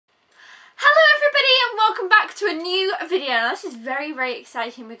welcome back to a new video. Now this is very, very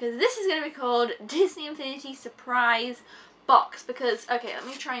exciting because this is going to be called Disney Infinity Surprise Box because, okay, let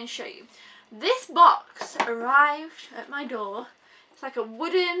me try and show you. This box arrived at my door. It's like a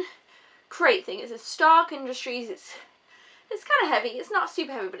wooden crate thing. It's a Stark Industries. It's kind of heavy. It's not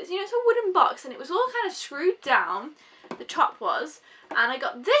super heavy, but it's, it's a wooden box and it was all kind of screwed down, the top was, and I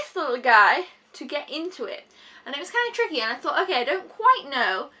got this little guy to get into it. And it was kind of tricky and I thought, okay, I don't quite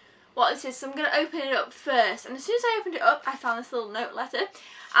know what this is, so I'm going to open it up first. And as soon as I opened it up, I found this little note letter, and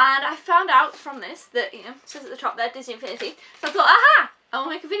I found out from this that, it says at the top there, Disney Infinity. So I thought, aha, I will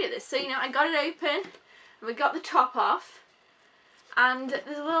make a video of this. So, I got it open, and we got the top off, and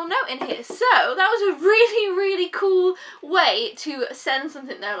there's a little note in here. So that was a really, really cool way to send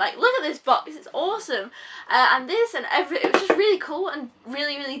something there. Like, look at this box, it's awesome. And this and everything, it was just really cool and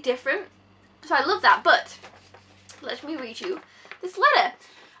really, really different. So I love that, but let me read you this letter.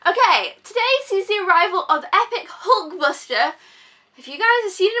 Okay, today sees the arrival of Epic Hulkbuster. If you guys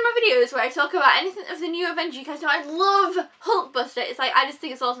have seen it in my videos where I talk about anything of the new Avengers, you guys know I love Hulkbuster. It's like, I just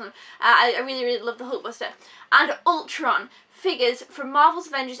think it's awesome. I really, really love the Hulkbuster. And Ultron figures from Marvel's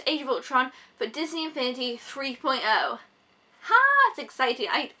Avengers Age of Ultron for Disney Infinity 3.0. Ha! It's exciting.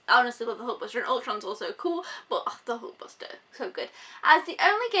 I honestly love the Hulkbuster, and Ultron's also cool, but the Hulkbuster, so good. As the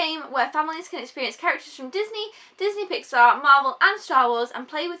only game where families can experience characters from Disney, Pixar, Marvel, and Star Wars, and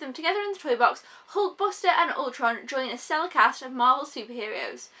play with them together in the toy box, Hulkbuster and Ultron join a stellar cast of Marvel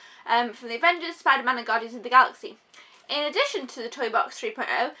superheroes from the Avengers, Spider-Man, and Guardians of the Galaxy. In addition to the Toy Box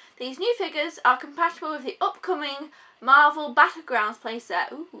 3.0, these new figures are compatible with the upcoming Marvel Battlegrounds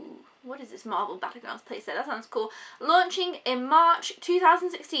playset. Ooh. What is this Marvel Battlegrounds playset? That sounds cool. Launching in March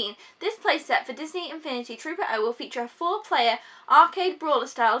 2016, this playset for Disney Infinity 3.0 will feature a 4-player arcade brawler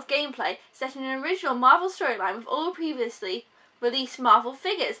style gameplay set in an original Marvel storyline with all previously released Marvel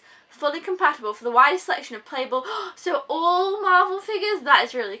figures, fully compatible for the widest selection of playable. So all Marvel figures? That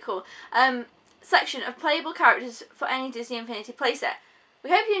is really cool. Section of playable characters for any Disney Infinity playset.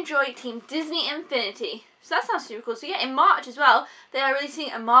 We hope you enjoy Team Disney Infinity. So that sounds super cool. So yeah, in March as well, they are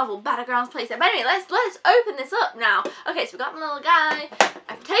releasing a Marvel Battlegrounds playset. But anyway, let's open this up now. Okay, so we've got the little guy.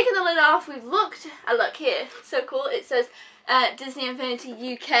 I've taken the lid off. We've looked. Look here. So cool. It says Disney Infinity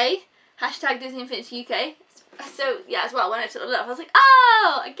UK. Hashtag Disney Infinity UK. So yeah, as well, when I took the lid off, I was like,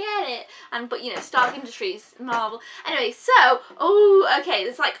 oh, I get it. And but Stark Industries, Marvel. Anyway, so okay,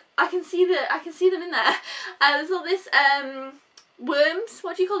 there's like I can see them in there. There's all this worms.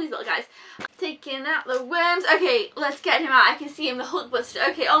 What do you call these little guys? Taking out the worms. Okay, let's get him out. I can see him, the Hulkbuster.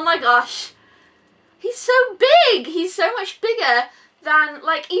 Okay, oh my gosh. He's so big. He's so much bigger than,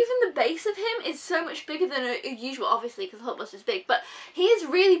 like, even the base of him is so much bigger than a usual, obviously, because Hulkbuster's big. But he is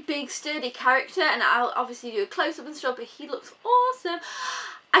a really big, sturdy character, and I'll obviously do a close-up and stuff, but he looks awesome.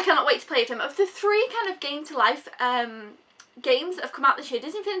 I cannot wait to play with him. Of the 3 kind of game-to-life games that have come out this year,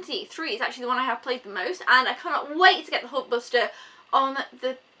 Disney Infinity 3 is actually the one I have played the most, and I cannot wait to get the Hulkbuster on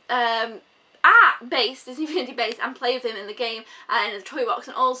the Disney Infinity base and play with him in the game and in the toy box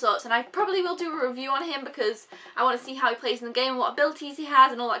and all sorts. And I probably will do a review on him because I want to see how he plays in the game and what abilities he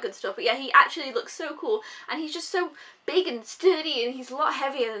has and all that good stuff. But yeah, he actually looks so cool, and he's just so big and sturdy, and he's a lot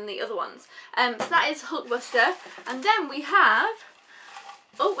heavier than the other ones. So that is Hulkbuster. And then we have,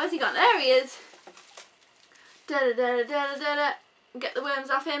 oh, where's he gone? There he is. Get the worms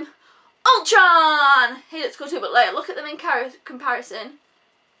off him. Ultron! He looks cool too, but look at them in comparison.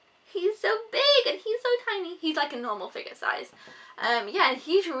 He's so big and he's so tiny. He's like a normal figure size. Yeah, and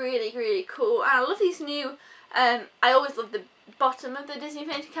he's really, really cool. And I love these new, I always love the bottom of the Disney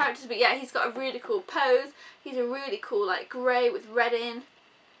Infinity characters, but yeah, he's got a really cool pose. He's a really cool, like, grey with red in.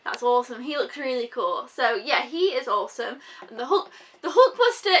 That's awesome. He looks really cool. So yeah, he is awesome. And the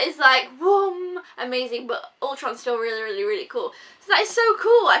Hulkbuster is like, whoom, amazing, but Ultron's still really, really, really cool. So that is so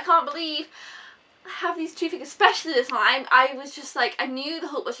cool. I can't believe I have these 2 figures, especially this one. I was just like, I knew the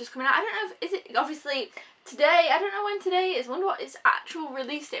Hulkbuster was coming out. I don't know if, is it obviously today? I don't know when today is. I wonder what its actual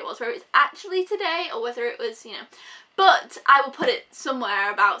release date was, whether it's actually today or whether it was, But I will put it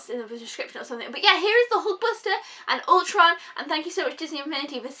somewhere about in the description or something. But yeah, here is the Hulkbuster and Ultron, and thank you so much Disney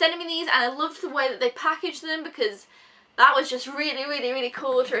Infinity for sending me these, and I loved the way that they packaged them because that was just really, really, really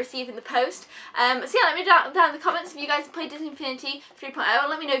cool to receive in the post. So yeah, let me know down in the comments if you guys have played Disney Infinity 3.0, and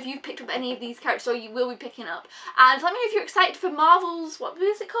let me know if you've picked up any of these characters or you will be picking up. And let me know if you're excited for Marvel's, what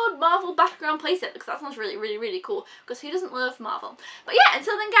is it called? Marvel Battleground playset, because that sounds really, really, really cool, because who doesn't love Marvel? But yeah,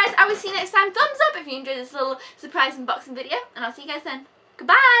 until then guys, I will see you next time. Thumbs up if you enjoyed this little surprise unboxing video, and I'll see you guys then.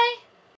 Goodbye!